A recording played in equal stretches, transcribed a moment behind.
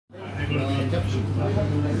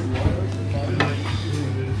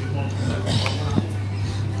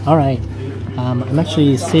All right. I'm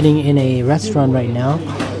actually sitting in a restaurant right now,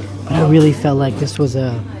 but I really felt like this was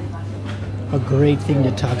a great thing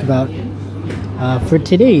to talk about for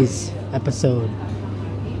today's episode.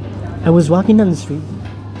 I was walking down the street.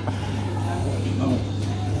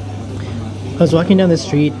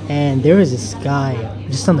 And there was this guy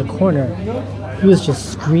just on the corner. He was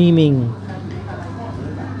just screaming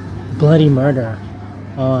bloody murder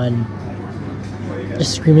on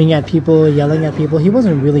just screaming at people, yelling at people. He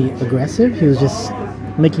wasn't really aggressive. He was just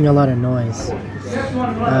making a lot of noise.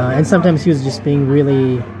 And sometimes he was just being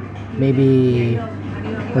really, maybe,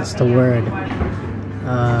 what's the word?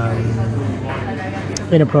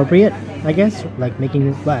 Inappropriate, I guess. Like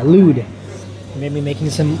making, lewd. Maybe making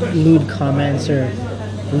some lewd comments or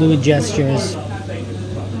lewd gestures.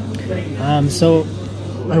 So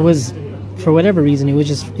I was, for whatever reason,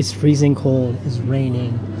 it's freezing cold, it's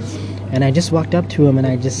raining. And I just walked up to him and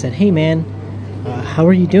I just said, "Hey man, how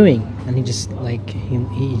are you doing?" And he just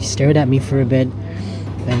he stared at me for a bit,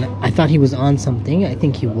 and I thought he was on something. I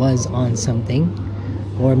think he was on something,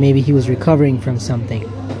 or maybe he was recovering from something.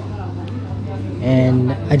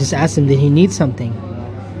 And I just asked him, did he need something?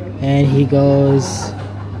 And he goes,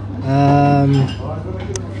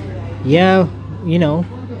 yeah,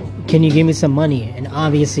 can you give me some money? And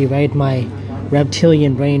obviously, right, my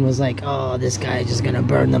reptilian brain was like, oh, this guy's just gonna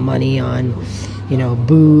burn the money on,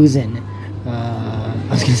 booze and,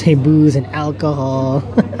 booze and alcohol.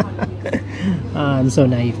 I'm so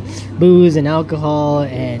naive. Booze and alcohol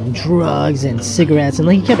and drugs and cigarettes. And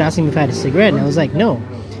he kept asking me if I had a cigarette, and I was like, no,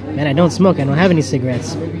 man, I don't smoke. I don't have any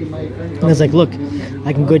cigarettes. And I was like, look,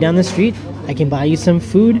 I can go down the street. I can buy you some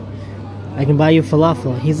food. I can buy you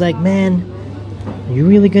falafel. He's like, man, are you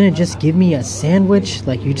really gonna just give me a sandwich?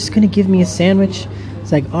 Like, you're just gonna give me a sandwich?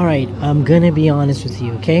 It's like, all right, I'm gonna be honest with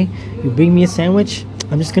you, okay? You bring me a sandwich,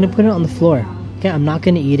 I'm just gonna put it on the floor. Okay, I'm not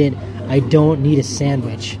gonna eat it. I don't need a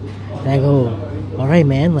sandwich. And I go, all right,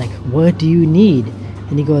 man, like, what do you need?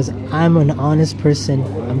 And he goes, I'm an honest person.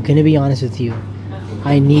 I'm gonna be honest with you.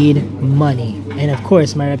 I need money. And of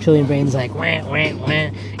course, my reptilian brain's like, wah, wah, wah.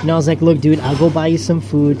 And I was like, look, dude, I'll go buy you some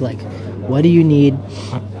food. Like, what do you need?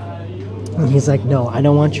 And he's like, no, I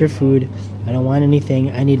don't want your food. I don't want anything.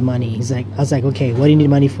 I need money. I was like, okay, what do you need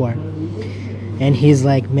money for? And he's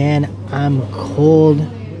like, man, I'm cold.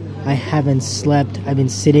 I haven't slept. I've been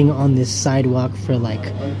sitting on this sidewalk for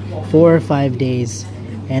like 4 or 5 days,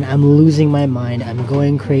 and I'm losing my mind. I'm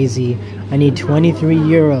going crazy. I need 23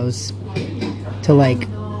 euros to like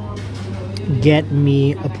get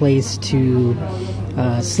me a place to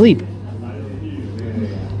sleep.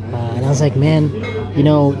 And I was like, man,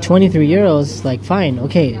 23 euros, like, fine,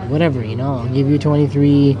 okay, whatever, I'll give you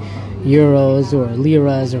 23 euros or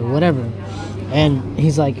liras or whatever. And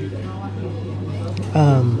he's like,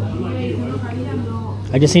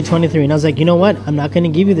 I just need 23. And I was like, you know what? I'm not going to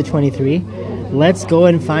give you the 23. Let's go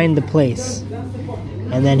and find the place.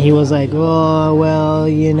 And then he was like, oh, well,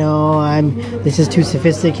 this is too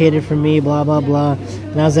sophisticated for me, blah, blah, blah.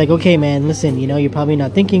 And I was like, okay, man, listen, you're probably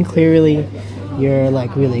not thinking clearly. You're,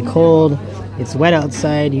 like, really cold. It's wet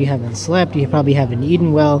outside. You haven't slept. You probably haven't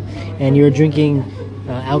eaten well. And you're drinking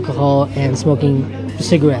alcohol and smoking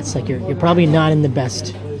cigarettes. Like, you're probably not in the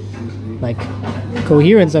best, like,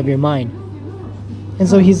 coherence of your mind. And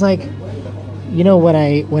so he's like, what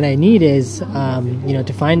I need is,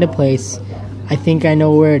 to find a place. I think I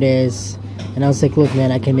know where it is. And I was like, look, man,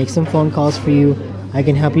 I can make some phone calls for you. I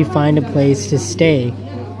can help you find a place to stay.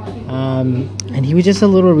 And he was just a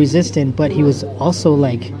little resistant, but he was also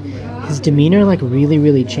like, his demeanor like really,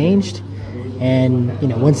 really changed. And,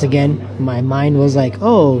 once again, my mind was like,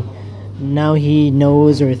 oh, now he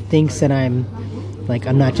knows or thinks that I'm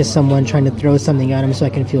not just someone trying to throw something at him so I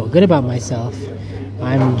can feel good about myself.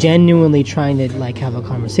 I'm genuinely trying to like have a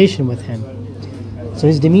conversation with him. So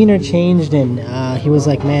his demeanor changed, and he was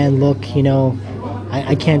like, man, look,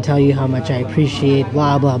 I can't tell you how much I appreciate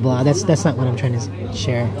blah, blah, blah. That's not what I'm trying to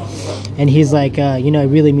share. And he's like, it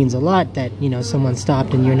really means a lot that, someone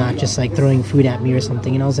stopped and you're not just like throwing food at me or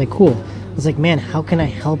something. And I was like, cool. I was like, man, how can I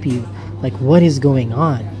help you? Like, what is going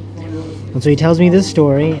on? And so he tells me this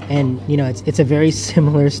story, and, it's a very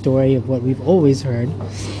similar story of what we've always heard.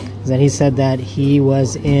 Is that he said that he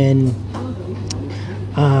was in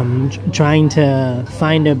trying to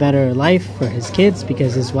find a better life for his kids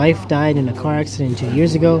because his wife died in a car accident 2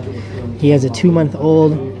 years ago. He has a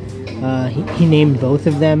 2-month-old. He named both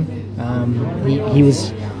of them. He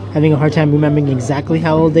was having a hard time remembering exactly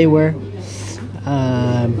how old they were.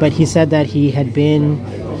 But he said that he had been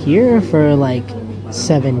here for like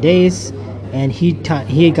 7 days, and he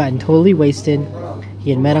had gotten totally wasted. He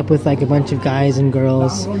had met up with like a bunch of guys and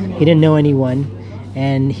girls. He didn't know anyone,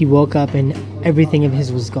 and he woke up and everything of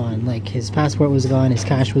his was gone. Like his passport was gone, his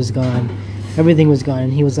cash was gone, everything was gone.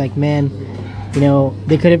 And he was like, man, you know,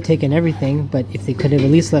 they could have taken everything, but if they could have at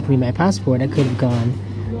least left me my passport, I could have gone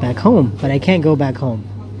back home. But I can't go back home,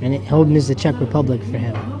 and home is the Czech Republic for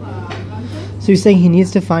him. So he's saying he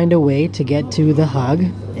needs to find a way to get to The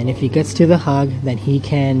Hague, and if he gets to The Hague, then he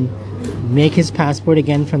can make his passport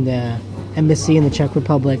again from the embassy in the Czech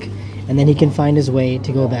Republic, and then he can find his way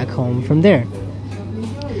to go back home from there.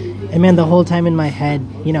 And man, the whole time in my head,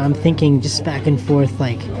 you know, I'm thinking just back and forth,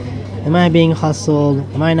 like, am I being hustled?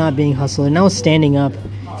 Am I not being hustled? And I was standing up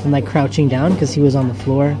and like crouching down because he was on the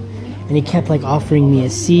floor, and he kept like offering me a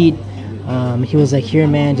seat. He was like, here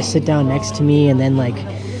man, just sit down next to me. And then like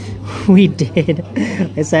we did.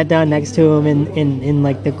 I sat down next to him in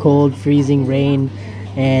like the cold freezing rain,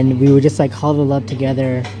 and we were just like huddled up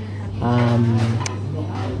together.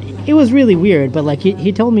 It was really weird, but like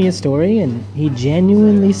he told me a story, and he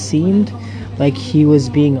genuinely seemed like he was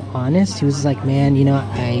being honest. He was like, man, you know,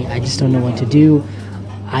 I just don't know what to do.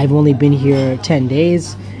 I've only been here 10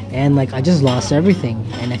 days, and like I just lost everything.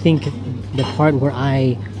 And I think the part where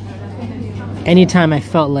anytime I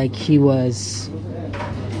felt like he was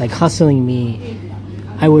like hustling me,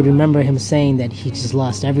 I would remember him saying that he just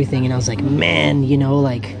lost everything, and I was like, man, you know,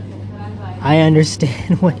 like I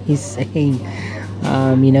understand what he's saying.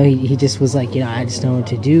 You know, he just was like, you know, I just don't know what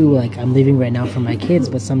to do. Like, I'm leaving right now for my kids,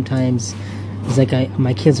 but sometimes it's like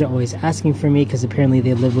my kids are always asking for me because apparently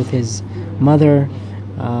they live with his mother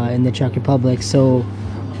in the Czech Republic. So,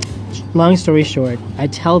 long story short, I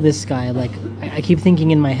tell this guy, like, I keep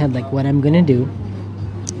thinking in my head, like, what I'm gonna do,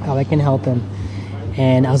 how I can help him.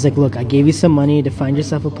 And I was like, look, I gave you some money to find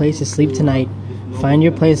yourself a place to sleep tonight. Find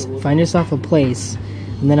yourself a place.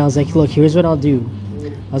 And then I was like, look, here's what I'll do.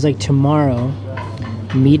 I was like, tomorrow,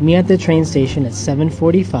 meet me at the train station at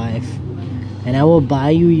 7:45, and I will buy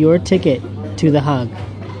you your ticket to The Hague.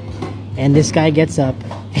 And this guy gets up,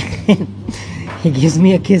 and he gives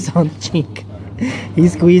me a kiss on the cheek. He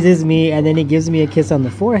squeezes me, and then he gives me a kiss on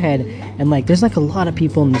the forehead. And like, there's like a lot of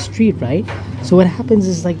people in the street, right? So what happens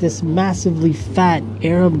is like this massively fat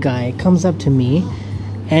Arab guy comes up to me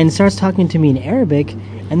and starts talking to me in Arabic,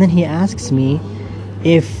 and then he asks me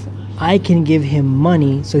if I can give him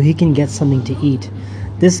money so he can get something to eat.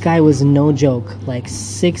 This guy was no joke, like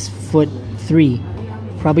 6'3",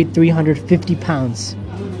 probably 350 pounds,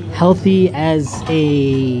 healthy as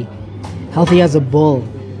a bull,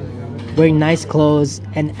 wearing nice clothes,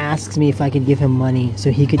 and asks me if I could give him money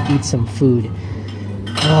so he could eat some food.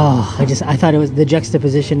 Oh, I thought it was the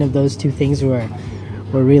juxtaposition of those two things were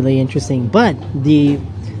really interesting. But the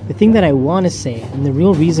thing that I want to say, and the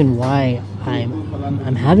real reason why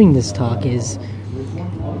I'm having this talk is,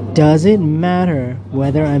 does it matter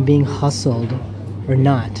whether I'm being hustled or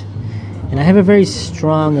not? And I have a very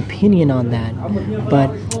strong opinion on that. But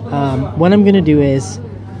what I'm going to do is,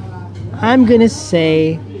 I'm going to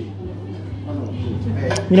say,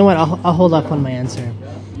 you know what, I'll hold up on my answer.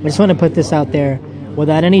 I just want to put this out there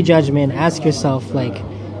without any judgment. Ask yourself, like,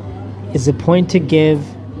 is the point to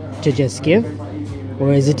just give?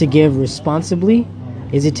 Or is it to give responsibly?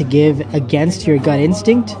 Is it to give against your gut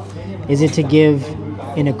instinct? Is it to give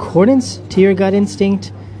in accordance to your gut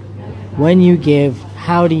instinct? When you give,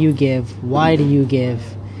 how do you give? Why do you give?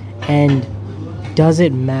 And does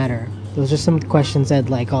it matter? Those are some questions I'd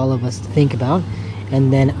like all of us to think about.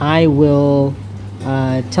 And then I will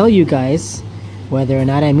tell you guys whether or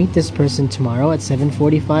not I meet this person tomorrow at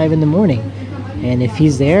 7:45 in the morning. And if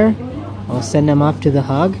he's there, I'll send him off to The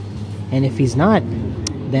Hague. And if he's not,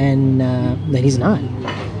 then he's not.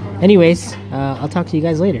 Anyways, I'll talk to you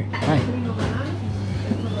guys later. Bye.